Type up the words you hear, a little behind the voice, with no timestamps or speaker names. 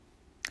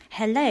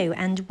Hello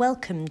and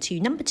welcome to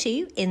number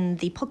 2 in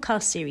the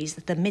podcast series,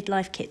 The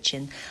Midlife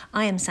Kitchen.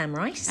 I am Sam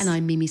Rice. And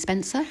I'm Mimi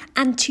Spencer.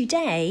 And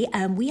today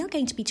we are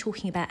going to be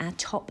talking about our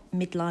top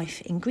midlife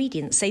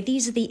ingredients. So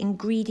these are the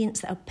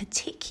ingredients that are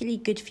particularly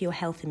good for your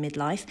health in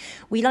midlife.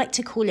 We like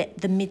to call it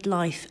the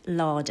midlife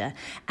larder.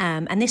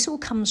 And this all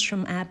comes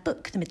from our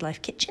book, The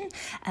Midlife Kitchen,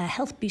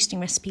 Health Boosting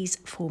Recipes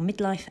for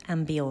Midlife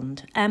and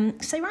Beyond.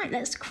 Right,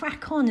 let's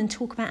crack on and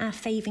talk about our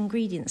fave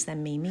ingredients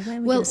then, Mimi. Where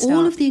are we going to start?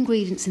 All of the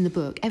ingredients in the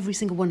book, every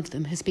single one of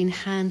them has been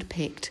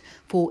hand-picked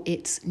for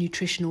its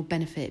nutritional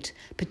benefit,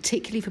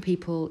 particularly for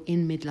people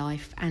in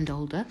midlife and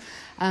older,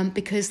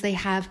 because they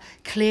have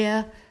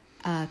clear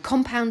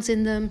compounds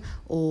in them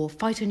or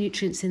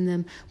phytonutrients in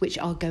them which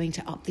are going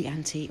to up the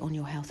ante on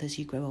your health as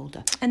you grow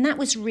older. And that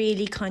was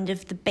really kind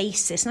of the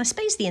basis and I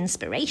suppose the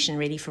inspiration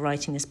really for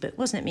writing this book,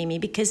 wasn't it, Mimi?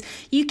 Because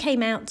you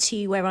came out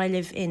to where I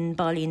live in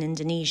Bali in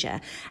Indonesia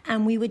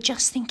and we were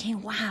just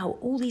thinking, wow,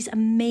 all these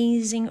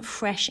amazing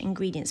fresh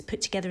ingredients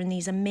put together in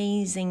these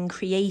amazing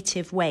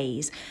creative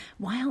ways.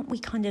 Why aren't we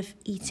kind of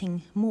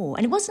eating more?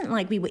 And it wasn't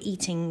like we were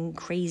eating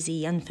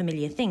crazy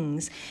unfamiliar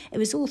things. It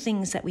was all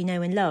things that we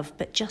know and love,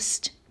 but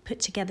just put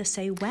together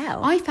so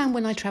well. I found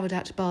when I travelled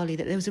out to Bali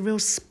that there was a real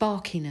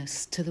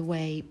sparkiness to the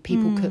way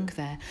people cook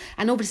there.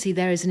 And obviously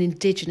there is an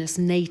indigenous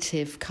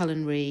native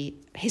culinary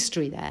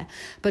history there,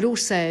 but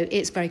also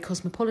it's very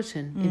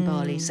cosmopolitan in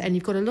Bali. And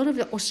you've got a lot of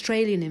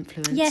Australian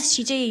influence. Yes,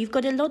 you do. You've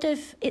got a lot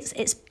of,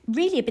 it's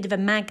really a bit of a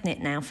magnet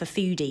now for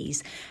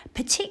foodies,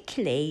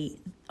 particularly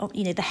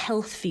the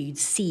health food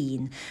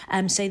scene.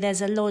 So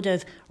there's a lot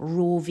of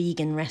raw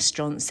vegan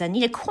restaurants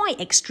and, quite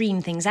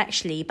extreme things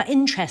actually, but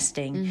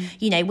interesting.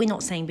 We're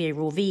not saying be a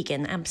raw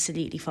vegan,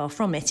 absolutely far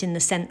from it, in the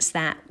sense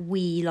that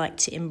we like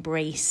to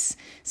embrace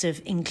sort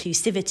of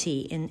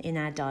inclusivity in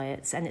our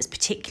diets. And it's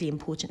particularly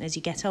important as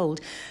you get old.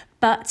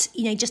 But,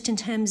 just in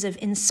terms of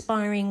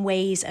inspiring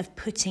ways of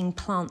putting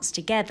plants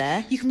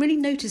together. You can really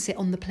notice it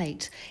on the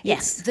plate.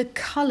 Yes. The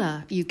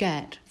colour you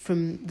get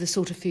from the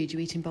sort of food you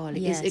eat in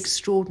Bali is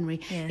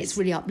extraordinary. Yes. It's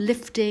really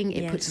uplifting.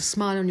 It puts a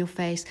smile on your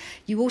face.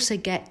 You also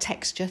get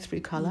texture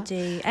through colour. You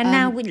do. And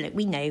now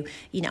we know,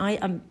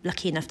 I'm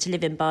lucky enough to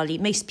live in Bali.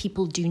 Most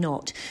people do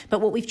not.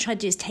 But what we've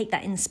tried to do is take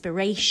that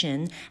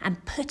inspiration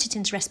and put it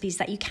into recipes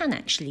that you can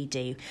actually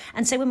do.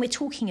 And so when we're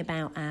talking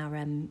about our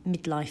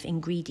midlife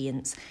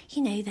ingredients,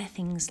 they're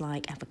things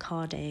like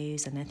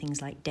avocados and they're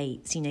things like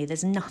dates.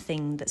 There's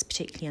nothing that's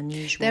particularly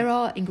unusual. There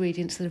are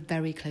ingredients that are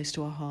very close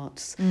to our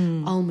hearts.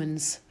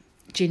 Almonds,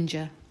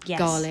 ginger,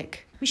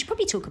 garlic. We should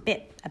probably talk a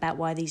bit about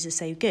why these are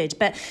so good.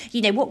 But,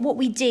 what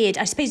we did,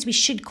 I suppose we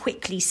should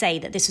quickly say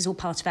that this is all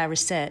part of our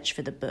research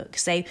for the book.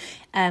 So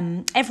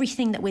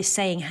everything that we're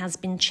saying has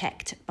been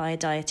checked by a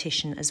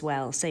dietitian as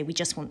well. So we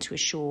just want to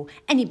assure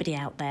anybody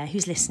out there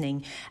who's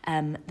listening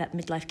that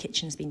Midlife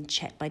Kitchen has been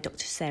checked by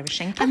Dr. Sarah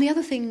Schenker. And the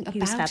other thing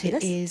about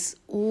it is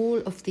all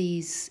of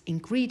these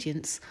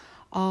ingredients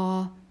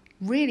are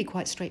really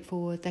quite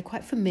straightforward. They're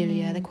quite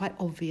familiar. They're quite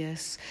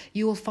obvious.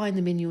 You will find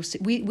them in your...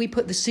 We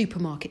put the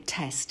supermarket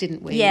test,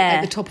 didn't we? Yeah.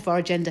 At the top of our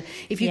agenda.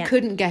 If you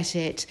couldn't get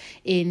it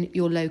in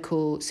your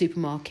local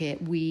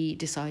supermarket, we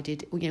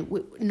decided,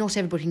 not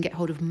everybody can get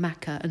hold of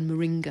maca and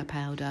moringa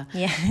powder.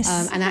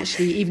 Yes. And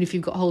actually, even if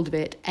you've got hold of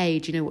it, A,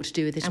 do you know what to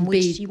do with it? And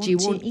B, do you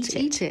want to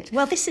eat it?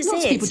 Well, this is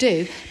Lots of people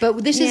do.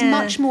 But this is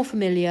much more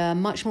familiar,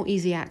 much more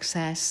easy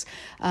access,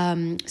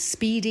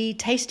 speedy,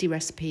 tasty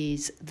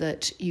recipes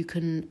that you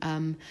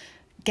can...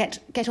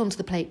 Get onto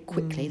the plate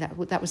quickly.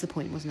 That was the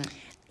point, wasn't it?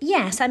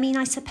 Yes,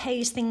 I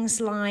suppose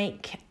things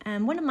like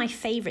one of my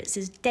favourites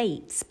is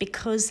dates,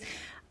 because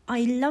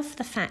I love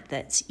the fact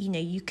that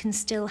you can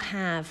still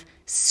have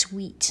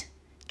sweet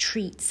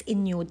treats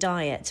in your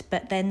diet,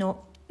 but they're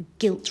not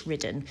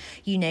guilt-ridden.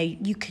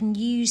 You can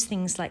use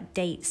things like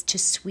dates to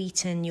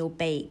sweeten your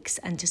bakes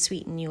and to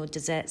sweeten your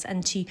desserts,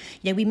 and to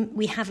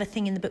we have a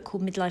thing in the book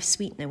called Midlife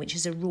Sweetener, which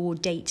is a raw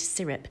date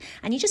syrup,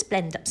 and you just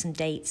blend up some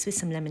dates with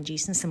some lemon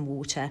juice and some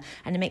water,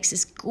 and it makes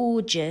this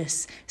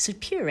gorgeous sort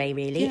of puree,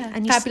 really.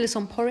 And fabulous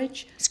on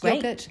porridge. It's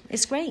great. Yogurt.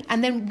 It's great.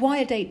 And then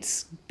why are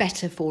dates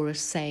better for us,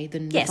 say,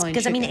 than refined sugar?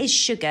 Yes, because it is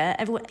sugar.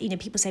 Everyone,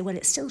 people say, well,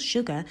 it's still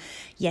sugar.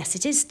 Yes,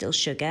 it is still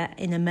sugar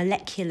in a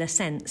molecular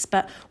sense,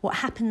 but what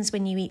happens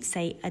when you eat,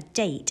 say, a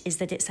date is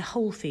that it's a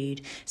whole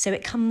food. So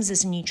it comes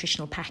as a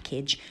nutritional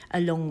package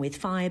along with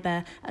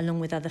fibre,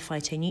 along with other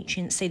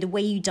phytonutrients. So the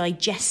way you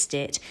digest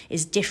it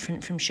is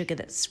different from sugar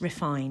that's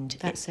refined.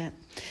 That's it.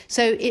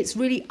 So it's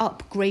really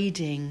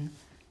upgrading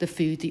the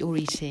food that you're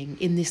eating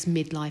in this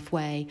midlife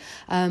way.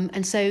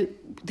 And so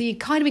the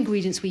kind of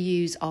ingredients we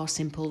use are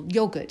simple.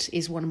 Yogurt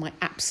is one of my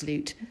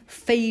absolute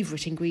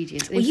favourite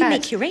ingredients. Well, you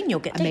make your own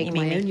yogurt, don't you? I make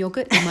my own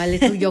yogurt in my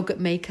little yogurt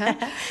maker.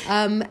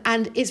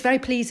 And it's very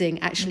pleasing,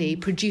 actually,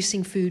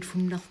 producing food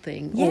from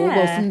nothing.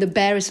 Yeah. Or from the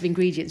barest of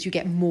ingredients, you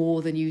get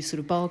more than you sort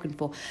of bargain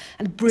for.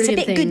 And brilliant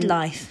It's a bit thing, good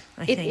life,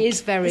 I think. It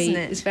is very, isn't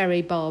it? It's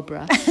very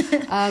Barbara.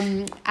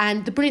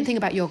 And the brilliant thing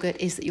about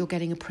yogurt is that you're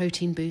getting a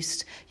protein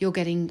boost. You're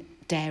getting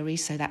dairy,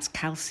 so that's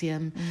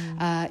calcium.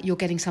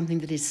 You're getting something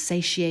that is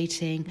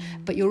satiating,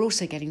 but you're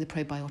also getting the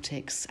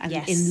probiotics. And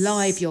in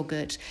live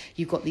yogurt,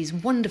 you've got these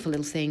wonderful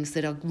little things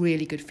that are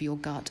really good for your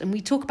gut. And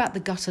we talk about the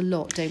gut a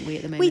lot, don't we,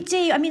 at the moment? We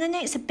do. I mean, I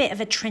know it's a bit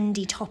of a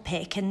trendy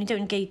topic and we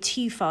don't go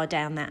too far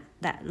down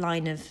that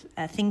line of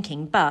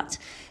thinking, but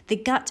the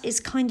gut is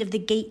kind of the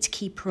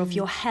gatekeeper of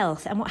your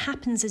health. And what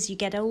happens as you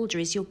get older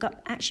is your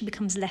gut actually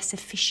becomes less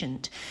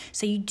efficient.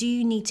 So you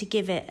do need to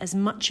give it as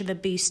much of a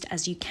boost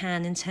as you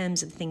can in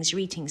terms of the things you're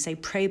eating. So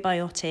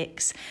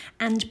probiotics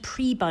and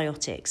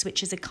prebiotics,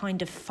 which is a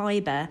kind of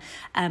fibre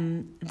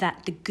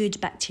that the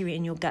good bacteria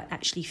in your gut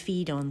actually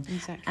feed on.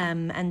 Exactly.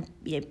 And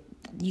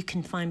you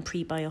can find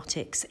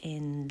prebiotics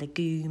in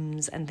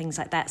legumes and things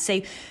like that.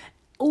 So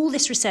all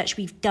this research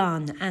we've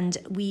done, and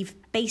we've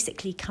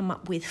basically come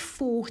up with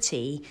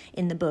 40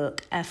 in the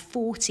book,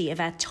 40 of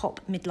our top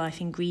midlife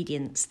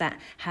ingredients that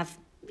have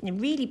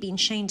really been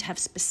shown to have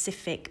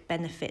specific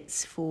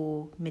benefits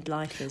for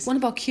midlifers. One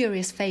of our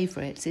curious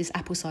favourites is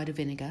apple cider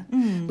vinegar,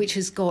 which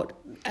has got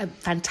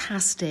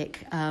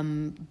fantastic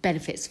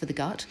benefits for the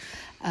gut.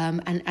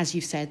 And as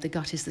you've said, the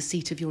gut is the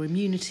seat of your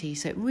immunity,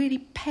 so it really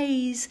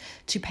pays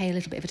to pay a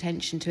little bit of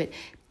attention to it,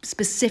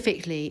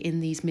 specifically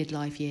in these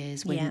midlife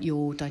years when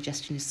your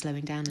digestion is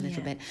slowing down a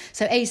little bit.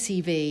 So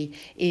ACV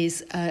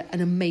is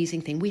an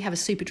amazing thing. We have a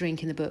super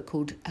drink in the book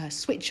called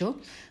Switchel,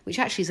 which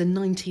actually is a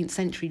 19th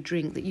century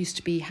drink that used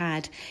to be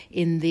had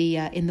in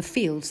the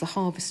fields. The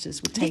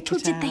harvesters would take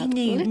it out.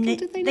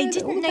 They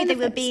didn't know they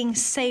were being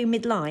so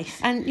midlife.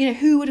 And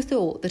who would have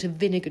thought that a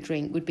vinegar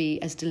drink would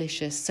be as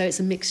delicious? So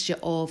it's a mixture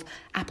of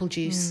apple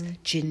juice,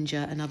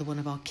 ginger, another one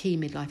of our key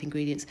midlife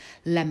ingredients,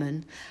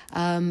 lemon,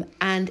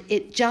 and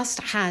it just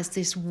has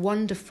this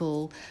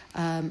wonderful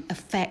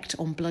effect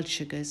on blood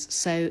sugars.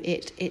 So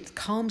it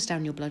calms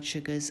down your blood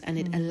sugars and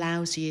it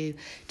allows you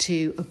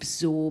to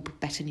absorb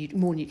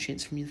more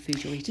nutrients from the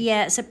food you're eating.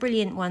 Yeah, it's a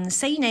brilliant one.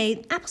 So,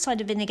 apple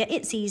cider vinegar,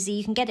 it's easy.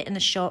 You can get it in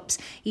the shops.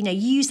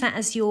 Use that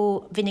as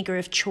your vinegar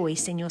of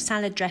choice in your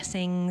salad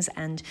dressings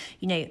and,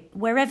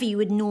 wherever you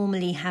would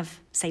normally have,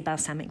 say,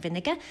 balsamic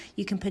vinegar,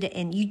 you can put it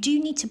in. You do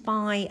need to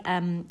buy,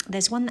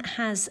 there's one that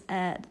has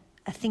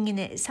a thing in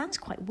it. It sounds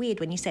quite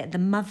weird when you say it, the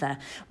mother.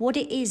 What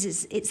it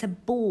is it's a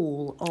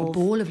ball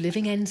of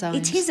living enzymes.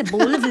 It is a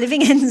ball of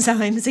living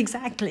enzymes,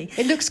 exactly.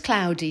 It looks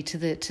cloudy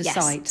to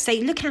sight. So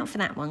look out for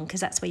that one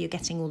because that's where you're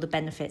getting all the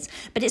benefits.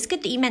 But it's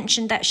good that you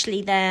mentioned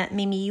actually there,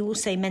 Mimi, you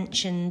also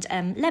mentioned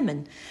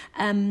lemon.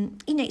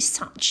 It's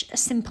such a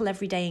simple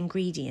everyday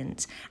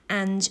ingredient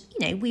and,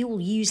 we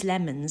all use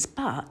lemons,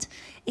 but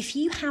if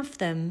you have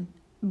them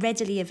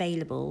readily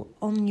available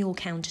on your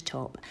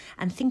countertop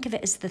and think of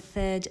it as the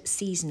third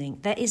seasoning,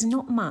 there is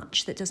not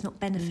much that does not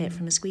benefit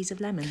from a squeeze of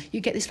lemon.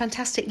 You get this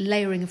fantastic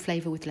layering of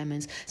flavour with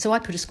lemons. So I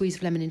put a squeeze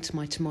of lemon into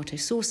my tomato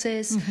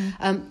sauces.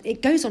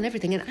 It goes on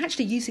everything, and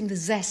actually using the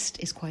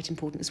zest is quite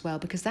important as well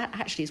because that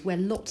actually is where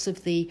lots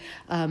of the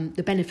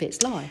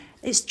benefits lie.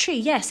 It's true,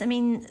 yes. I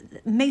mean,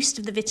 most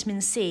of the vitamin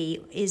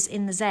C is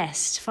in the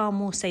zest, far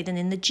more so than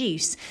in the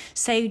juice.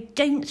 So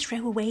don't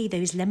throw away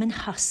those lemon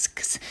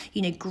husks.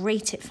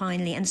 Grate it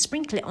finely and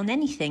sprinkle it on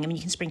anything. I mean,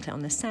 you can sprinkle it on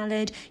the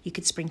salad. You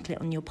could sprinkle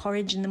it on your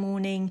porridge in the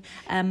morning.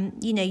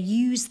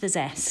 Use the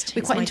zest.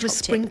 We're quite into a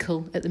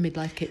sprinkle at the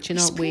Midlife Kitchen,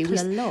 aren't we?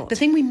 Sprinkle a lot. The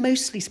thing we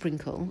mostly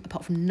sprinkle,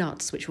 apart from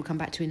nuts, which we'll come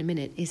back to in a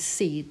minute, is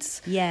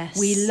seeds. Yes.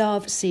 We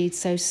love seeds,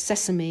 so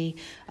sesame,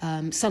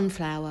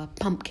 sunflower,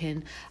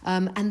 pumpkin.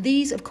 And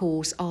these, of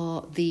course,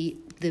 are the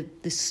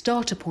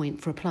starter point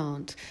for a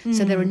plant.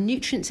 So there are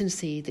nutrients in a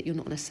seed that you're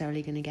not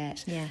necessarily going to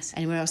get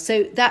anywhere else.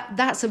 So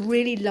that's a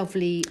really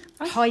lovely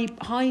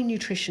high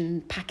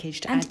nutrition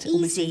package to add to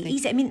almost anything.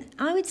 Easy. I mean,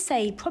 I would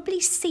say probably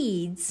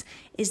seeds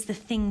is the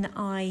thing that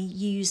I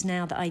use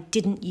now that I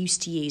didn't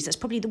used to use. That's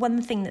probably the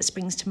one thing that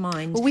springs to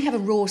mind. Well, we have a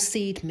raw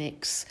seed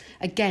mix.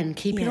 Again,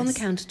 keep it on the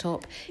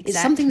countertop. Exactly.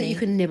 It's something that you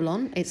can nibble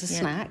on. It's a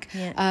snack.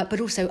 Yeah. But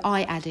also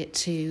I add it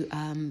to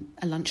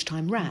a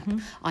lunchtime wrap.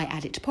 I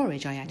add it to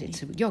porridge. I add it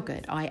to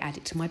yoghurt. I add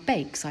it to my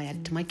bakes. I add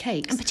it to my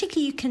cakes. And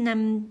particularly you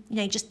can,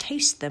 just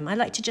toast them. I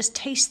like to just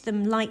toast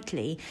them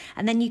lightly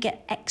and then you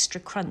get extra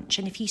crunch.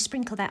 And if you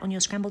sprinkle that on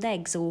your scrambled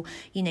eggs or,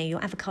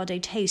 your avocado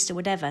toast or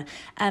whatever.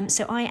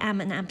 So I am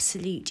an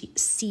absolute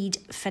seed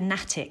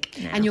fanatic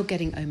now. And you're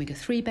getting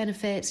omega-3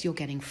 benefits, you're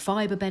getting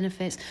fibre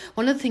benefits.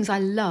 One of the things I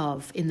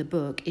love in the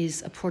book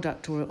is a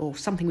product or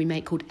something we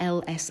make called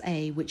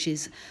LSA, which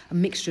is a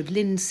mixture of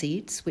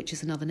linseeds, which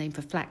is another name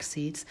for flax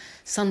seeds,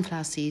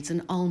 sunflower seeds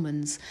and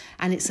almonds.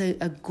 And it's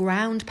a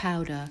ground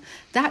powder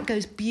that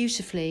goes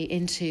beautifully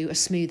into a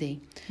smoothie,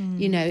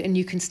 and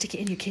you can stick it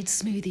in your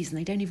kids' smoothies and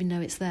they don't even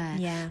know it's there.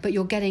 Yeah. But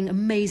you're getting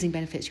amazing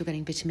benefits. You're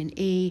getting vitamin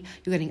E,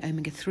 you're getting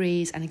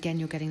omega-3s, and again,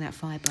 you're getting that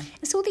fibre.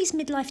 It's all these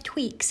midlife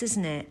tweaks,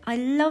 isn't it? I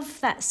love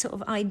that sort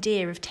of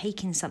idea of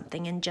taking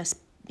something and just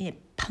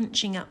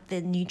punching up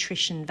the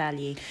nutrition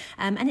value.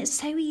 And it's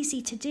so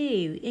easy to do.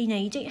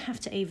 You don't have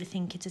to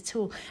overthink it at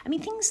all. I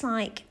mean, things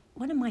like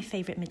one of my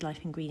favourite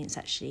midlife ingredients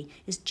actually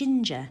is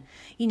ginger.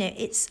 You know,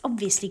 it's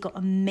obviously got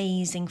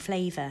amazing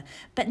flavour,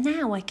 but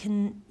now I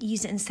can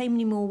use it in so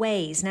many more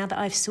ways. Now that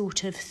I've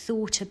sort of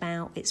thought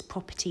about its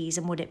properties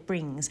and what it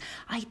brings,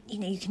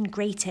 you can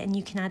grate it and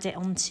you can add it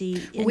onto.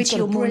 We've got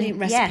a brilliant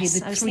recipe, yes,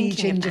 the 3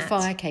 ginger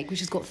fire cake, which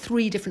has got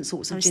 3 different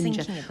sorts of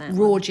ginger: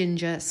 raw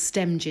ginger,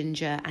 stem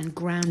ginger, and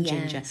ground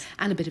ginger,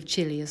 and a bit of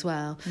chilli as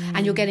well.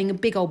 And you're getting a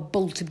big old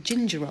bolt of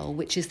gingerol,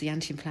 which is the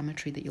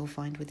anti-inflammatory that you'll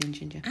find within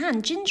ginger.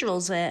 And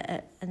gingerol's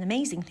an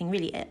amazing thing,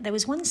 really. There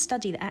was one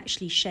study that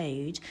actually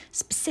showed,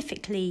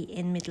 specifically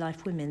in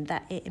midlife women,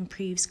 that it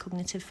improves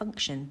cognitive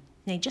function.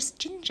 You know, just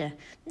ginger.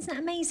 Isn't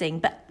that amazing?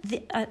 But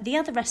the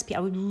other recipe I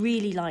would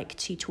really like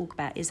to talk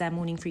about is our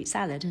morning fruit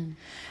salad.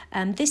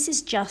 This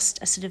is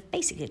just a sort of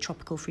basically a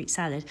tropical fruit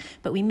salad,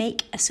 but we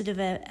make a sort of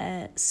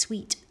a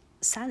sweet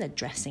salad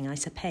dressing, I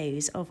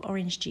suppose, of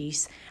orange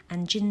juice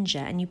and ginger,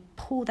 and you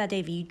pour that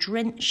over, you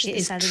drench the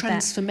salad. It is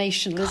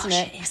transformational, isn't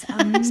it? It's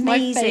amazing. It's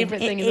my favourite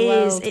thing in the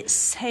world. It's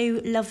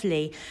so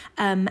lovely.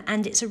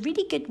 And it's a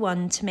really good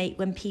one to make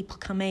when people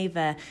come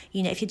over,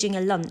 you know, if you're doing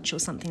a lunch or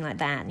something like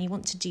that, and you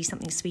want to do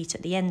something sweet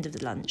at the end of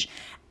the lunch.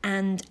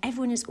 And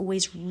everyone is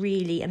always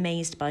really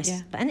amazed by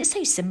it. And it's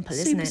so simple,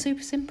 isn't it?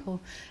 Super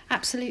simple.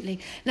 Absolutely.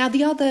 Now,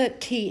 the other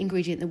key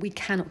ingredient that we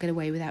cannot get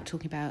away without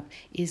talking about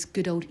is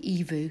good old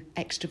EVOO,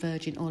 extra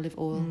virgin olive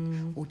oil,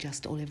 or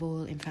just olive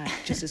oil, in fact,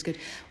 just as good.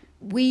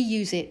 We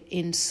use it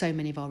in so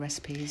many of our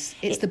recipes.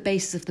 It's the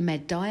basis of the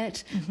Med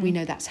diet. We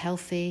know that's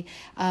healthy.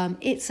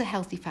 It's a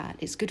healthy fat.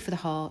 It's good for the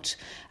heart.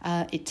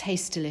 It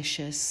tastes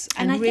delicious.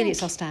 And really,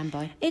 it's our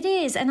standby. It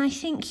is. And I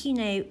think, you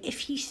know,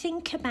 if you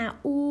think about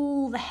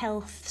all the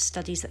health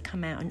studies that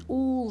come out and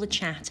all the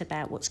chat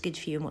about what's good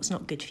for you and what's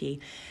not good for you,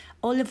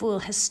 olive oil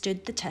has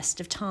stood the test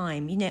of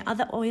time. You know,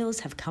 other oils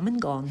have come and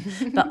gone,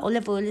 but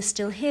olive oil is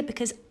still here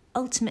because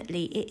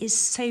ultimately it is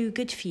so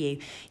good for you.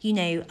 You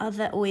know,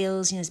 other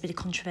oils, you know, there's a bit of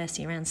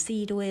controversy around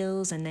seed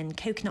oils, and then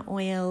coconut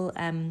oil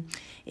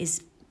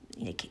is,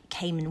 you know,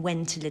 came and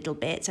went a little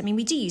bit. I mean,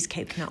 we do use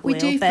coconut oil. We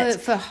do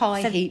for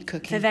heat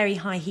cooking. For very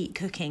high heat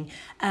cooking.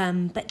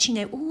 But, you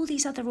know, all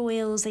these other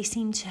oils, they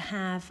seem to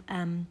have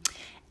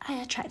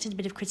attracted a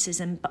bit of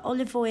criticism. But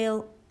olive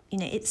oil, you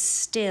know, it's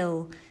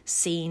still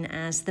seen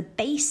as the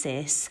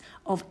basis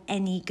of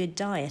any good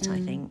diet, I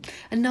think.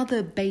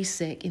 Another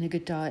basic in a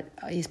good diet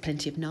is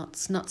plenty of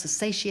nuts. Nuts are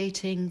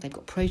satiating, they've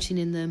got protein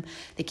in them,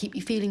 they keep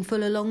you feeling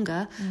fuller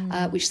longer,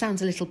 which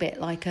sounds a little bit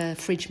like a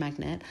fridge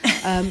magnet.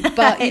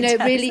 But, you know,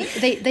 really,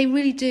 they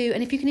really do.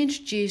 And if you can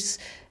introduce,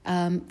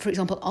 for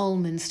example,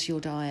 almonds to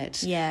your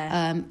diet,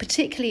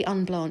 particularly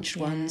unblanched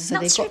ones, so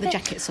nuts, they've got the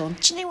jackets on.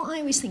 Do you know what I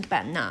always think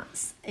about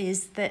nuts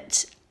is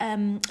that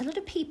a lot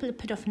of people are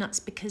put off nuts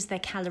because they're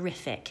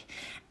calorific.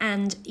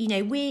 And, you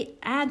know,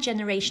 our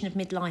generation of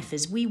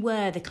midlifers, we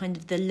were the kind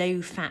of the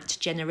low-fat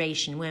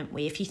generation, weren't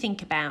we? If you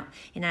think about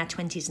in our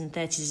 20s and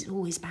 30s, it's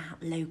always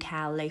about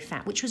low-cal,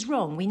 low-fat, which was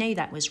wrong. We know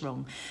that was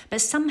wrong. But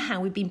somehow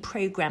we've been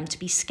programmed to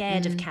be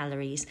scared of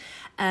calories.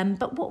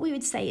 But what we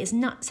would say is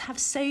nuts have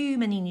so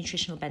many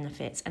nutritional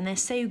benefits, and they're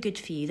so good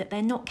for you that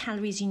they're not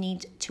calories you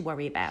need to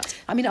worry about.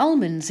 I mean,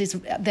 almonds,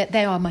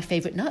 they are my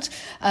favourite nut.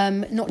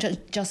 Not only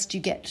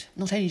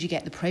do you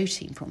get the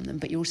protein from them,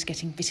 but you're also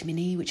getting vitamin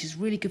E, which is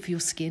really good for your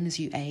skin as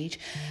you age,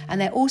 and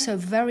they're also a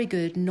very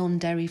good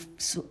non-dairy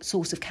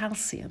source of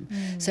calcium.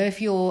 So if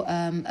you're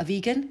a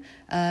vegan,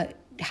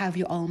 have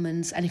your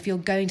almonds, and if you're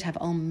going to have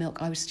almond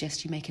milk, I would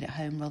suggest you make it at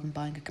home rather than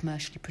buying a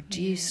commercially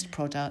produced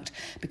product,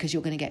 because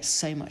you're going to get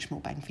so much more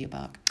bang for your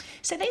buck.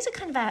 So those are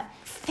kind of our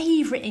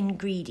favourite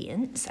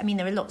ingredients. I mean,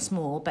 there are lots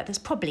more, but there's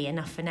probably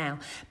enough for now.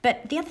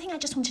 But the other thing I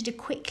just wanted to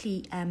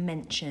quickly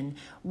mention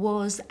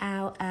was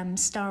our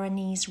star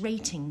anise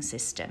rating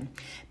system,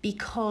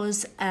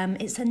 because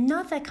it's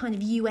another kind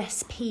of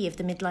USP of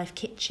the Midlife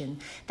Kitchen,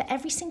 that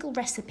every single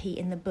recipe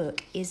in the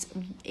book is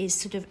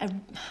sort of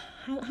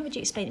how would you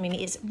explain it,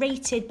 Mimi? It's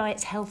rated by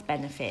its health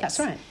benefits. That's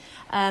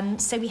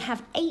right. So we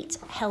have 8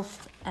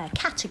 health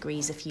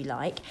categories, if you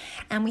like,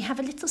 and we have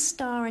a little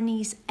star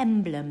anise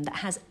emblem that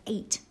has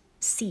 8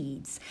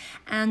 seeds.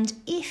 And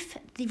if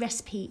the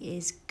recipe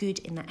is good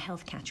in that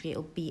health category,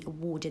 it'll be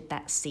awarded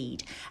that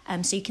seed.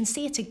 So you can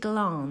see at a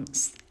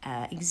glance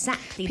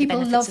exactly people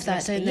the benefits love of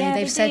that, the don't they? Yeah,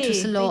 They've said to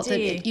us a lot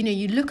that, you know,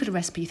 you look at a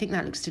recipe, you think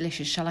that looks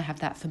delicious, shall I have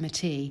that for my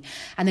tea?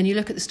 And then you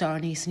look at the star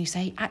anise and you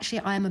say, actually,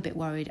 I am a bit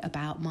worried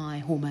about my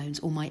hormones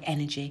or my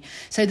energy.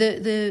 So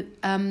the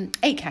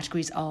 8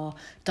 categories are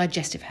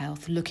digestive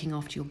health, looking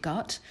after your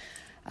gut.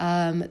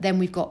 Then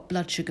we've got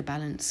blood sugar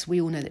balance.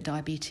 We all know that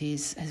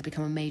diabetes has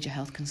become a major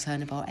health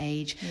concern of our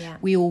age. Yeah.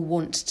 We all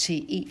want to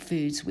eat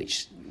foods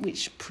which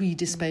which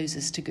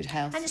predisposes to good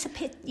health. And it's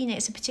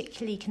a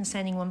particularly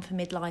concerning one for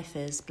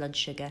midlifers, blood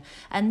sugar.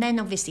 And then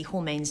obviously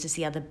hormones is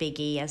the other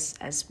biggie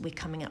as we're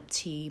coming up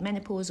to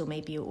menopause, or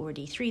maybe you're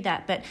already through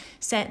that. But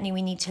certainly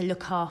we need to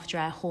look after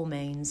our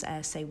hormones.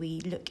 So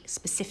we look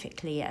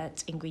specifically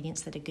at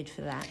ingredients that are good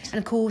for that. And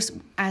of course,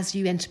 as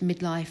you enter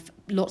midlife,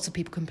 lots of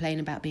people complain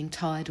about being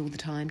tired all the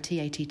time,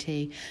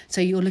 TATT. So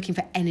you're looking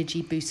for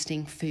energy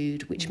boosting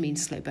food, which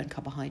means slow burn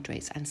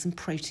carbohydrates, and some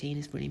protein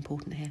is really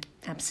important here.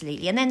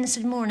 Absolutely. And then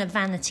sort of more on a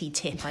vanity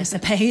tip, I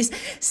suppose,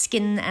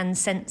 skin and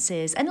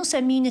senses. And also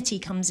immunity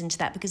comes into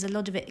that, because a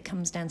lot of it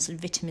comes down to sort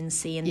of vitamin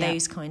C and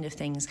those kind of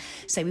things.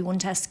 So we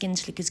want our skin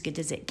to look as good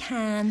as it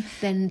can.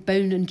 Then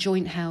bone and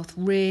joint health,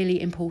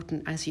 really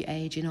important as you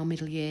age in our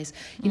middle years.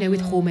 You know,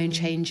 with hormone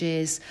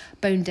changes,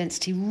 bone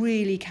density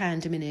really can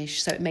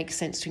diminish. So it makes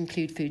sense to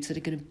include foods that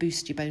are going to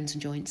boost your bones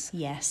and joints.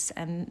 Yes,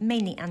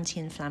 mainly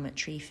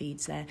anti-inflammatory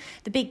foods there.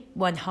 The big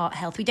one, heart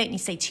health, we don't need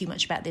to say too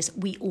much about this.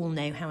 We all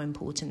know how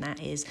important that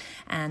is.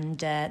 And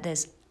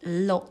there's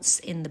lots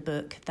in the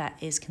book that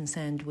is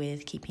concerned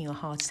with keeping your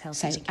heart as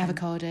healthy as you can.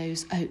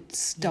 Avocados,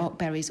 oats, dark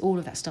berries, all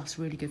of that stuff's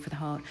really good for the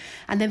heart.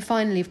 And then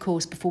finally, of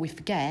course, before we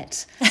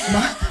forget,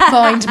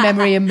 mind,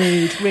 memory and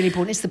mood, really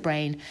important. It's the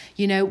brain.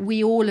 You know,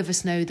 all of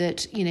us know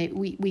that, you know,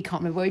 we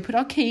can't remember where we put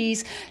our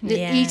keys.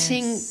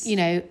 Eating, you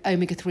know,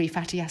 omega-3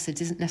 fatty acids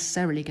isn't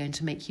necessarily going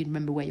to make you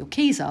remember where your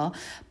keys are,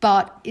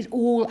 but it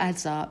all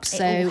adds up.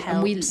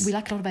 And we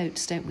like a lot of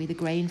oats, don't we? The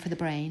grain for the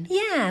brain.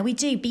 Yeah, we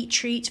do.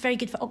 Beetroot, very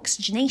good for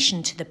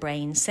oxygenation to the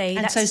brain. So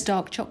is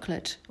dark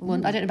chocolate.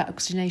 Well, I don't know about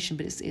oxygenation,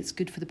 but it's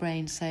good for the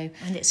brain.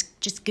 And it's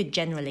just good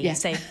generally. Yeah.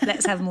 So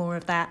let's have more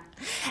of that.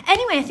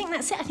 Anyway, I think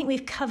that's it. I think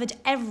we've covered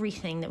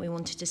everything that we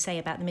wanted to say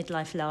about the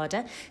Midlife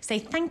Larder. So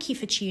thank you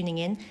for tuning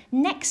in.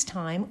 Next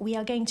time, we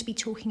are going to be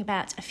talking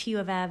about a few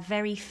of our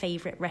very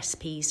favourite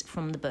recipes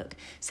from the book.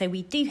 So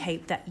we do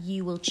hope that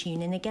you will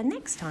tune in again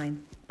next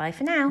time. Bye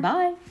for now.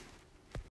 Bye.